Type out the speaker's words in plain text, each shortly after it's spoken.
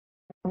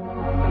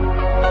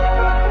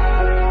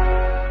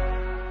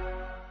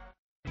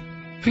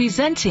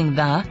Presenting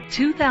the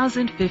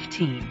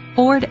 2015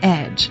 Ford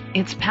Edge.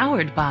 It's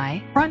powered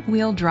by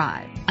front-wheel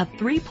drive, a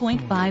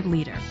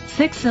 3.5-liter,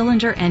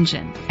 6-cylinder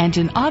engine, and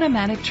an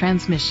automatic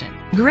transmission.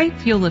 Great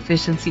fuel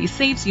efficiency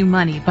saves you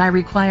money by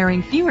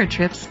requiring fewer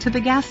trips to the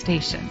gas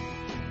station.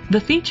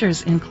 The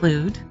features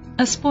include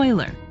a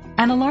spoiler,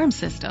 an alarm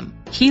system,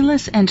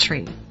 keyless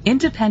entry,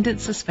 independent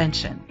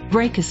suspension,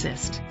 brake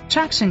assist,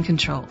 traction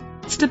control,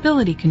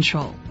 stability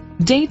control,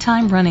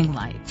 daytime running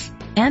lights,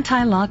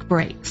 anti-lock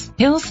brakes,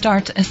 hill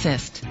start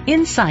assist.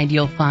 Inside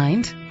you'll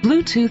find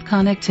Bluetooth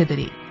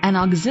connectivity, an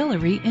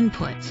auxiliary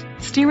input,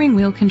 steering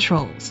wheel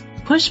controls,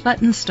 push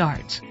button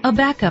start, a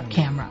backup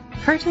camera,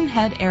 curtain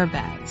head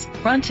airbags,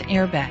 front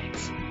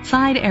airbags,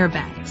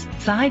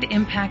 side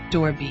impact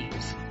door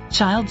beams,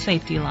 child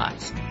safety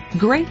locks.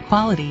 Great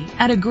quality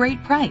at a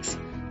great price.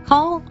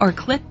 Call or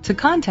click to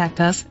contact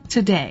us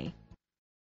today.